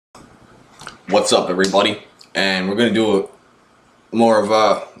What's up, everybody? And we're gonna do more of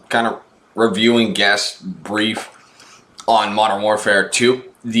a kind of reviewing guest brief on Modern Warfare 2,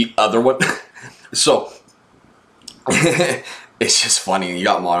 the other one. So it's just funny. You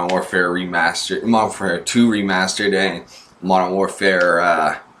got Modern Warfare remastered, Modern Warfare 2 remastered, and Modern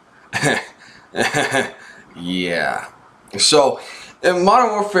Warfare. Yeah. So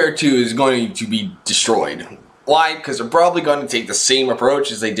Modern Warfare 2 is going to be destroyed. Why? Because they're probably going to take the same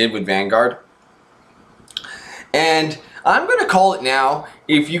approach as they did with Vanguard. And I'm going to call it now,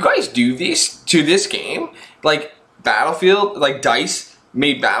 if you guys do this to this game, like Battlefield, like DICE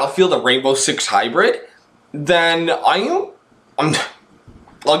made Battlefield a Rainbow Six hybrid, then I'll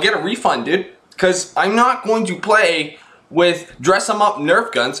get it refunded, because I'm not going to play with dress 'em up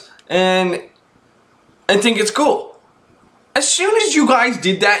Nerf guns and think it's cool. As soon as you guys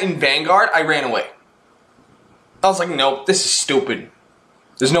did that in Vanguard, I ran away. I was like, nope, this is stupid.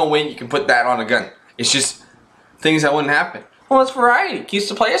 There's no way you can put that on a gun. It's just things that wouldn't happen. Well, it's variety. Keeps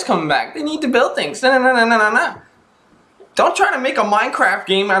the players coming back. They need to build things. No. Don't try to make a Minecraft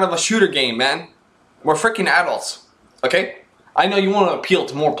game out of a shooter game, man. We're freaking adults, okay? I know you want to appeal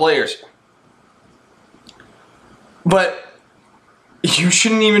to more players, but you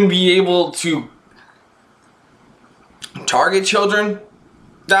shouldn't even be able to target children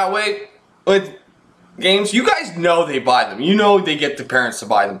that way with games. You guys know they buy them. You know they get the parents to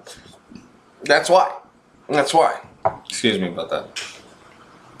buy them. That's why. That's why. Excuse me about that.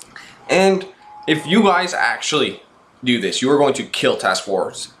 And if you guys actually do this, you are going to kill Task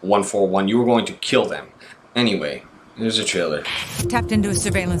Force 141. You are going to kill them. Anyway, here's a trailer. Tapped into a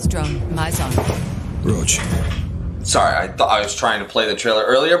surveillance drone. Eyes on. Roach. Sorry, I thought I was trying to play the trailer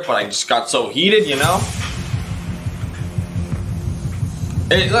earlier, but I just got so heated, you know?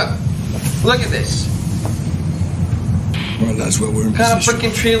 Hey, look. Look at this. Well, that's what we're in What kind of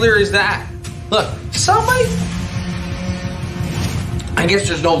position. freaking trailer is that? Look, somebody... I guess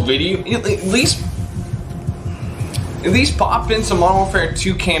there's no video. At least pop in some Modern Warfare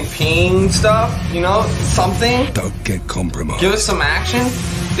 2 campaign stuff, you know? Something. Don't get compromised. Give us some action.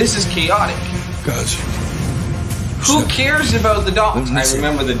 This is chaotic. Guys. Who cares about the docs? I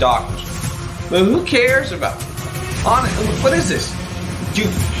remember the docs. But who cares about it? What is this?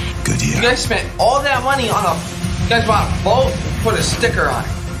 Good You here. guys spent all that money on a... You guys bought a boat and put a sticker on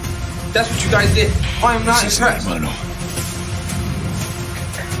it. That's what you guys did. I'm not impressed.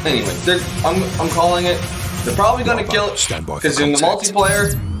 Anyway, I'm calling it. They're probably gonna kill it because in the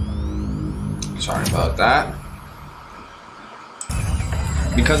multiplayer. Sorry about that.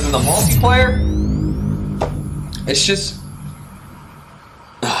 Because in the multiplayer, it's just.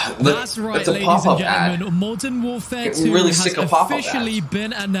 That's right, it's a ladies and ad. gentlemen. Modern Warfare 2 really has sick of pop-up officially ads.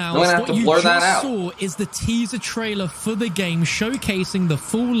 been announced. I'm gonna have to blur What you that just out. saw is the teaser trailer for the game, showcasing the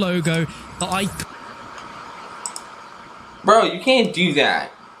full logo. Bro, you can't do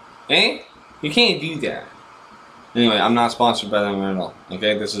that. Eh? You can't do that. Anyway, I'm not sponsored by them at all.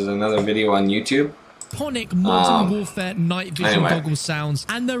 Okay, this is another video on YouTube. Iconic Modern Warfare night vision anyway. goggle sounds,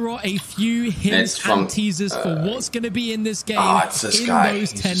 and there are a few hints and teasers for what's going to be in this game It's this in guy.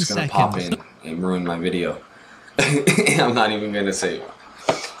 those He's 10 just gonna seconds. pop in and ruin my video. I'm not even gonna say it.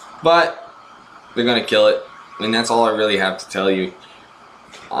 But they're gonna kill it, and that's all I really have to tell you.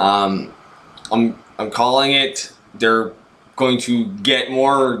 I'm calling it. They're going to get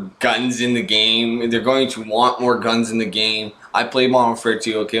more guns in the game. They're going to want more guns in the game. I played Modern Warfare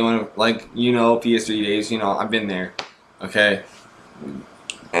 2, okay, when, like, you know, PS3 days, you know, I've been there, okay?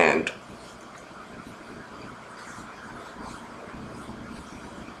 And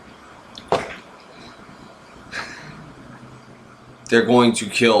they're going to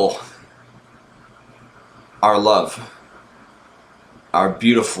kill our love, our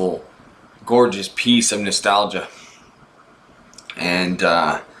beautiful, gorgeous piece of nostalgia. And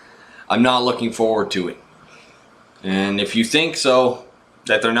I'm not looking forward to it. And if you think so,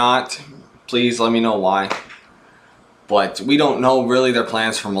 that they're not, please let me know why. But we don't know really their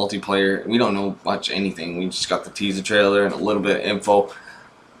plans for multiplayer. We don't know much anything. We just got the teaser trailer and a little bit of info.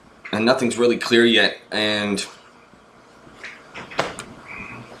 And nothing's really clear yet. And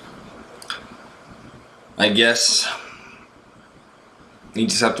I guess you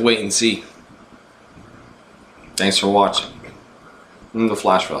just have to wait and see. Thanks for watching. I'm the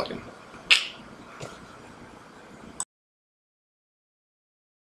Flash Falcon.